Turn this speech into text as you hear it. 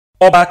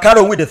Oba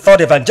Karonwi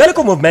III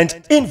Evangelical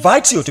Movement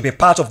invites you to be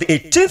part of the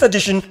 18th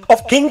edition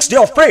of King's Day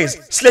of Praise,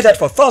 slated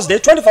for Thursday,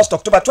 21st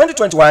October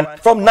 2021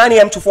 from 9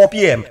 a.m. to 4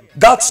 p.m.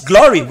 God's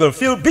glory will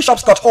fill Bishop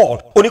Scott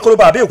Hall,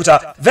 Onikoloba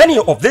Abeokuta,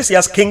 venue of this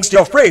year's King's Day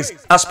of Praise,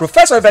 as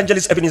Professor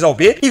Evangelist Ebenezer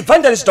Obey,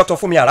 Evangelist Dr.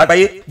 Fumi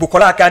Aragbaye,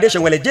 Bukola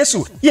Akadeshewele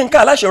Jesu,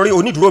 Yinka Alasheri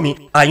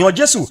Oniduromi, Ayon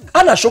Jesu,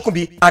 Anna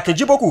Shokunbi,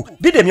 Akinjiboku,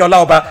 Bidemi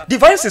Olaoba,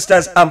 Divine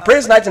Sisters, and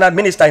Praise Night and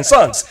Minister and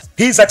Sons.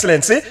 His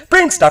Excellency,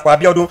 Prince Dapo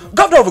Abiodun,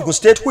 Governor of Ogun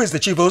State, who is the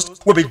chief host,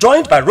 will be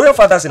joined by royal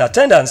fathers in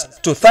attendance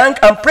to thank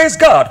and praise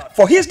God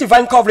for his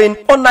divine covering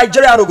on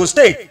Nigeria and Ogun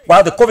State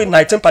while the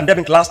COVID-19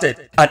 pandemic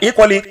lasted, and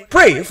equally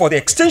pray for the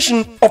extinction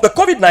of the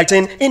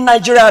COVID-19 in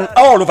Nigeria and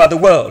all over the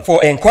world.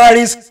 For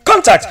inquiries,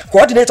 contact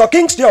Coordinator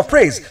King's Day of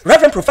Praise,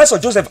 Reverend Professor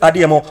Joseph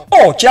Adiemo,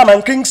 or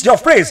Chairman King's Day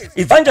of Praise,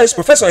 Evangelist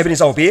Professor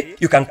Ebenezer Obey.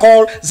 You can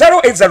call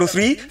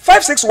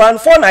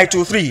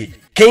 0803-561-4923.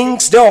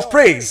 King's Day of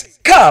Praise.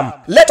 Come,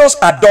 let us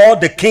adore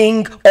the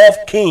King of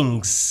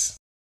Kings.